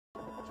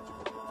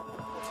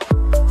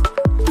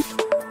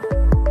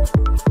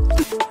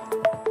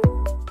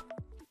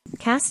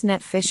Cast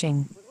net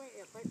fishing.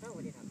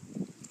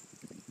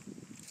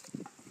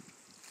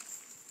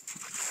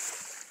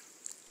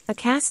 A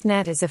cast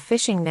net is a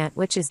fishing net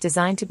which is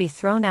designed to be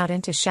thrown out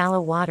into shallow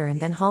water and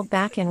then hauled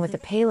back in with a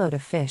payload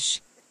of fish.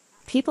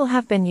 People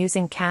have been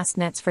using cast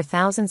nets for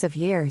thousands of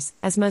years,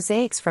 as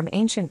mosaics from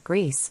ancient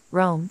Greece,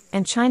 Rome,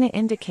 and China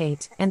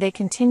indicate, and they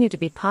continue to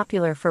be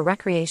popular for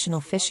recreational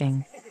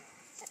fishing.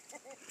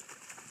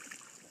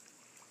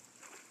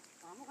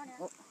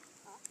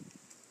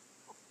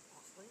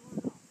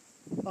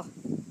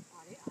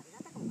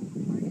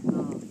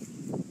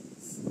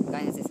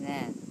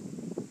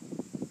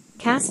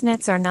 Cast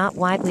nets are not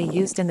widely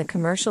used in the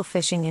commercial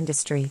fishing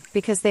industry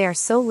because they are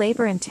so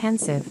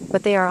labor-intensive,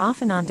 but they are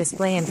often on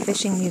display in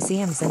fishing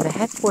museums and the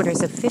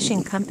headquarters of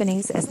fishing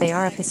companies as they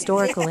are of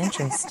historical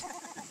interest.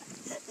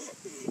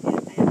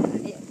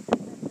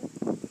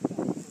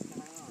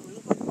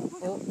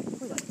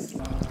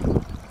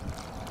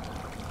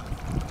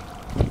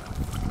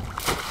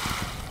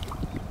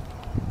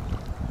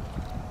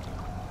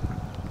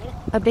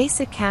 A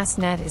basic cast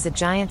net is a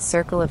giant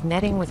circle of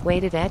netting with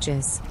weighted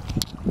edges.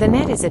 The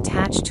net is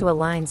attached to a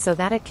line so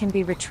that it can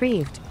be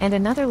retrieved, and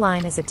another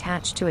line is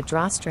attached to a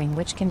drawstring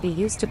which can be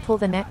used to pull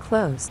the net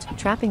closed,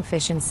 trapping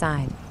fish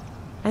inside.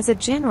 As a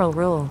general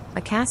rule,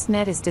 a cast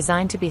net is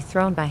designed to be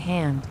thrown by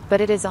hand,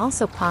 but it is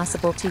also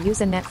possible to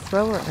use a net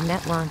thrower or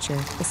net launcher,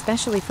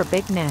 especially for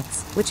big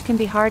nets, which can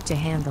be hard to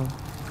handle.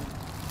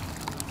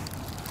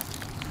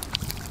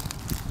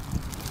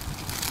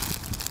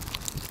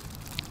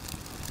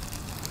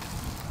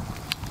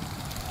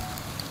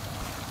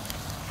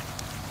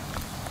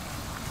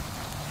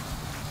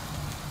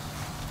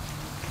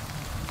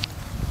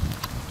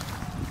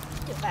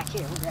 Back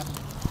here,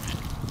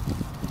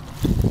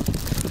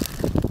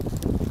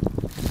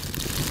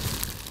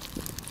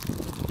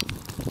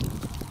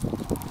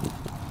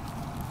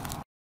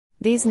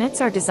 These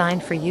nets are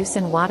designed for use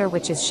in water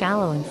which is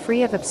shallow and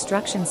free of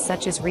obstructions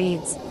such as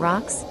reeds,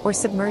 rocks, or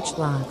submerged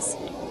logs.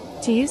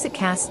 To use a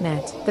cast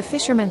net, the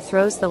fisherman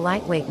throws the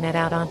lightweight net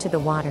out onto the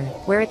water,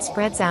 where it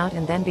spreads out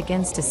and then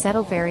begins to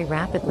settle very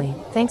rapidly,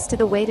 thanks to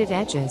the weighted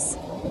edges.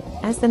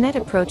 As the net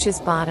approaches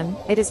bottom,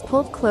 it is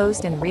pulled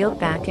closed and reeled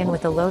back in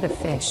with a load of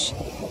fish.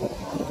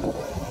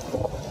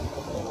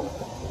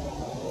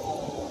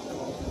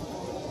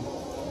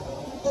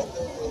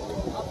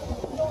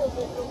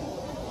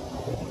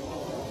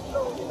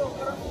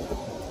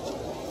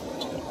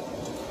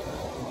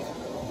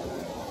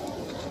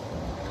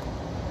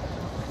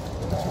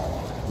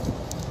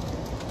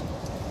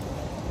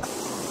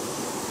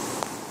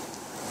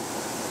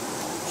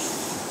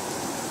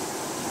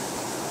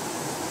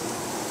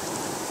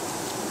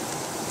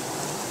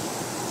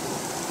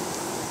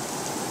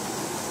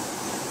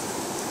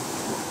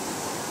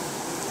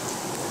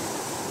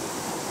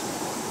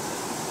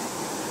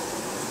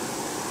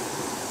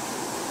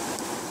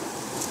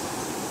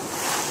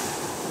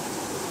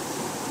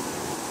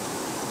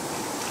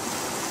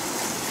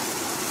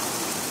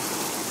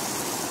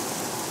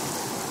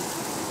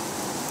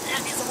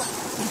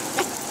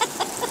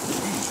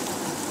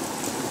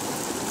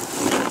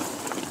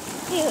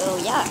 Ew,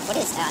 yeah, what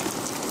is that?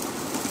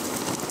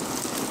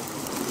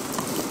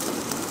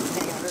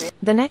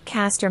 The net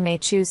caster may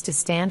choose to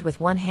stand with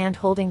one hand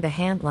holding the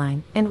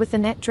handline, and with the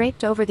net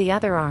draped over the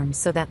other arm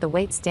so that the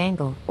weights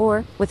dangle,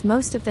 or, with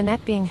most of the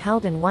net being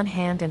held in one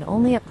hand and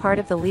only a part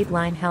of the lead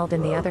line held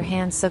in the other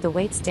hand so the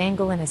weights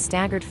dangle in a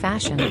staggered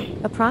fashion,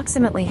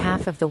 approximately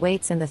half of the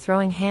weights in the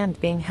throwing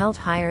hand being held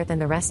higher than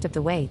the rest of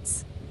the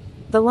weights.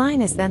 The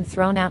line is then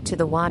thrown out to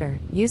the water,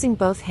 using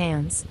both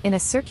hands, in a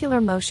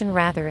circular motion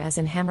rather as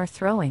in hammer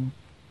throwing.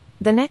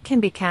 The net can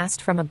be cast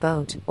from a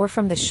boat, or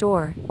from the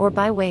shore, or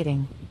by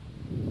wading.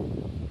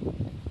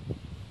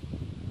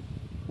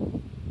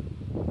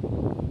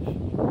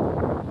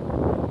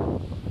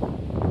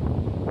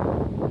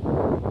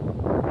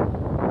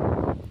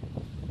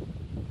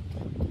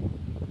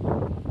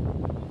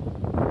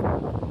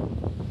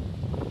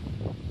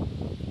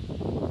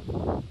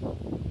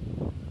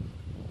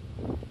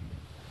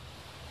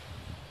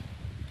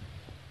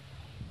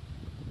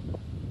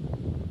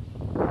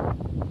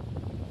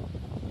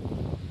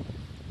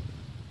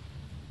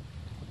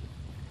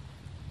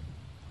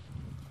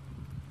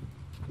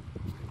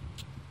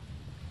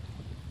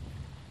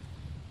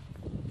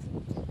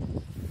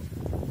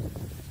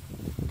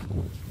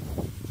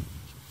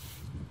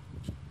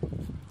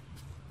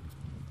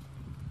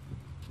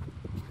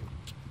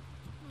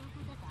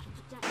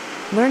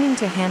 Learning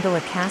to handle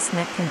a cast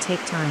net can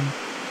take time.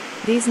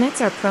 These nets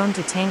are prone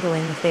to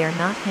tangling if they are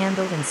not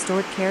handled and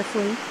stored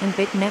carefully, and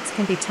big nets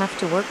can be tough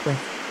to work with.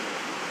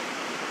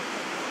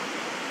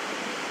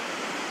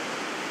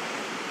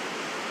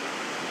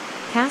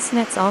 Cast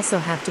nets also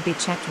have to be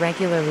checked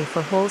regularly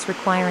for holes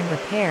requiring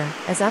repair,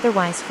 as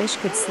otherwise fish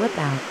could slip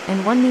out,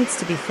 and one needs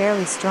to be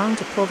fairly strong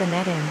to pull the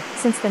net in,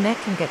 since the net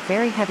can get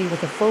very heavy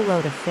with a full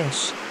load of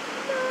fish.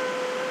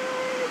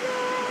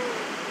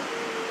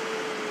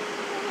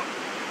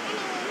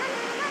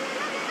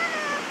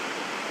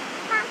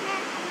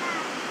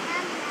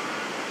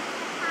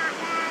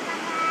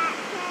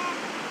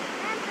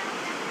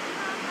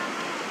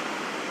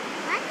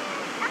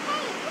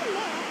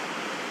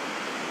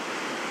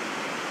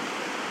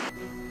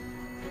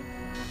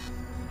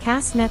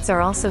 Cast nets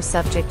are also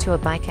subject to a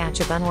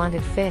bycatch of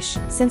unwanted fish,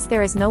 since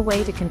there is no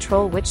way to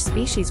control which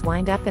species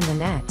wind up in the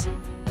net.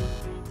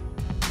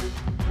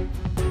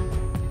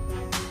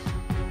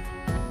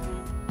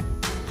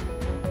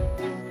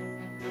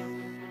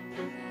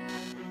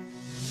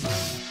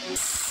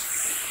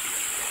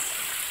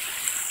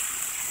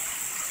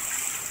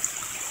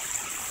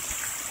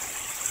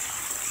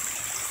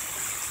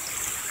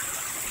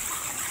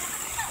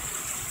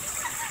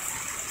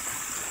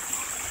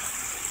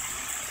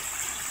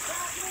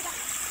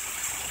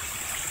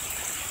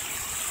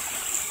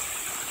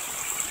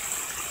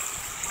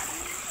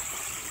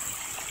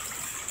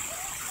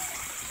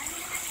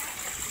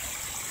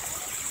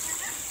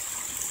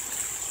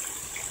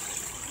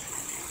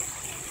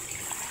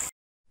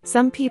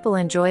 Some people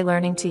enjoy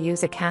learning to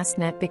use a cast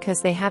net because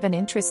they have an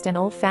interest in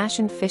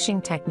old-fashioned fishing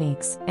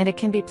techniques, and it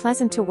can be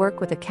pleasant to work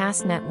with a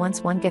cast net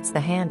once one gets the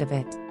hang of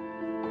it.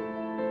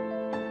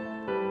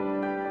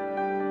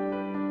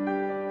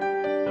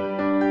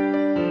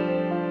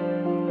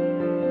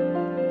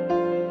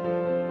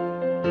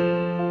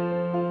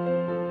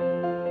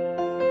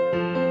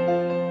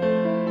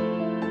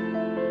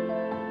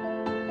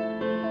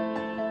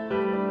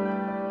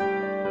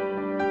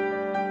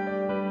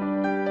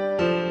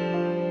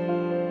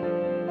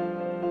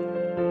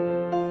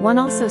 One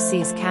also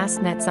sees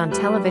cast nets on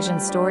television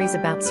stories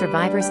about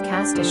survivors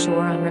cast ashore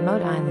on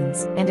remote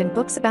islands, and in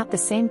books about the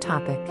same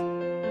topic.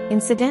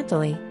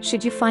 Incidentally,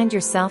 should you find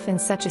yourself in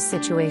such a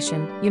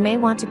situation, you may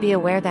want to be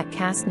aware that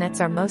cast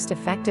nets are most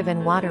effective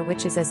in water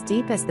which is as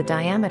deep as the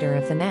diameter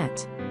of the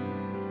net.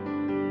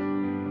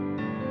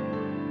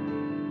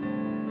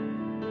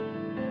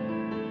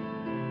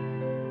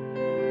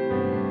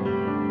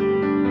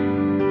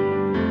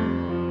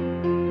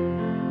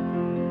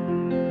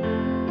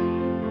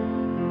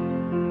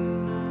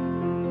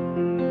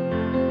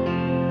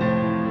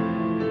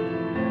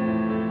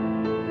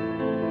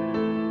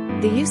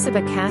 The use of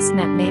a cast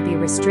net may be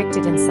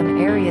restricted in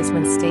some areas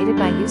when stated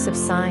by use of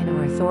sign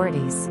or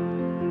authorities.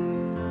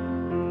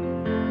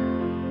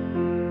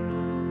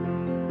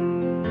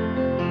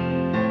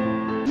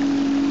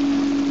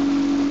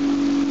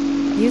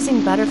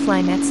 Using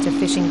butterfly nets to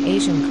fishing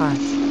Asian carp.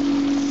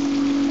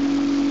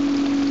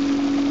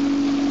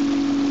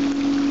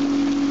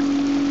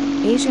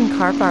 Asian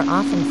carp are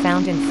often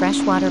found in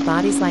freshwater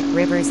bodies like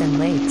rivers and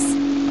lakes.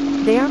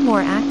 They are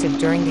more active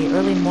during the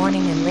early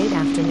morning and late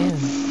afternoon.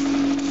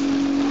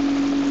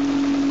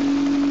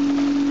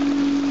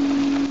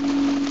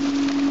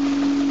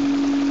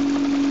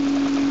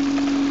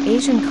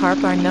 Asian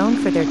carp are known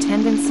for their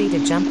tendency to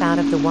jump out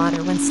of the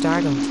water when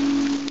startled.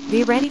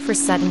 Be ready for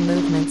sudden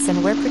movements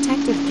and wear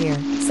protective gear,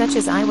 such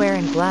as eyewear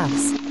and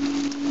gloves.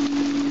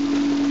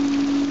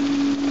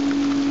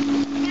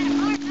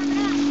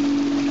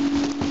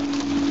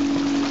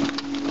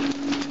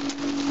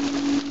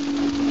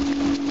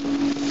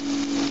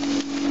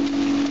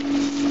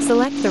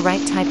 Select the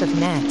right type of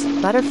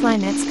net. Butterfly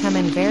nets come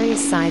in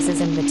various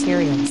sizes and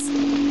materials.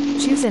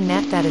 Choose a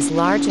net that is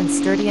large and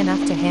sturdy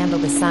enough to handle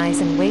the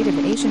size and weight of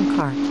Asian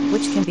carp,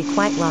 which can be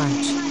quite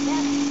large.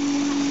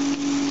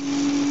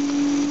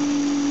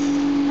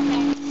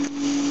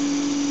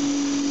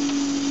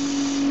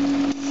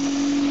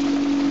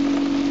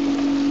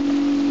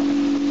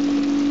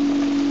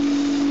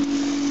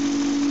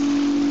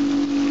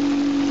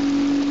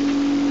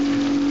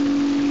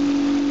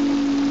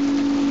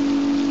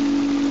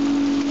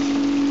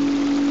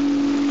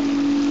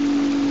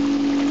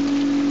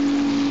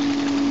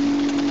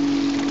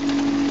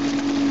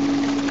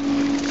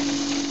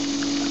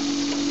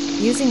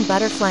 Using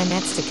butterfly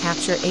nets to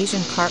capture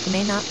Asian carp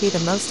may not be the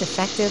most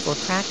effective or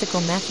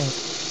practical method.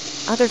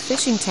 Other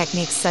fishing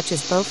techniques such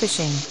as bow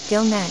fishing,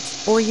 gill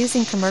net, or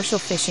using commercial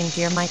fishing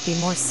gear might be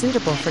more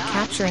suitable for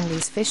capturing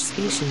these fish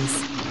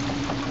species.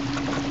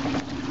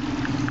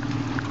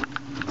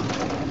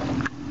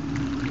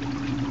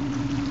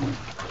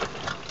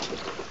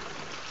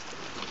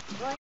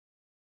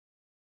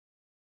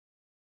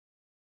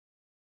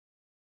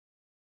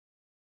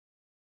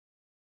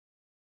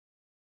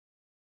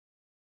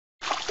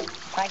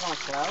 Try going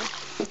slow.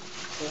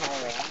 See how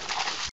they react.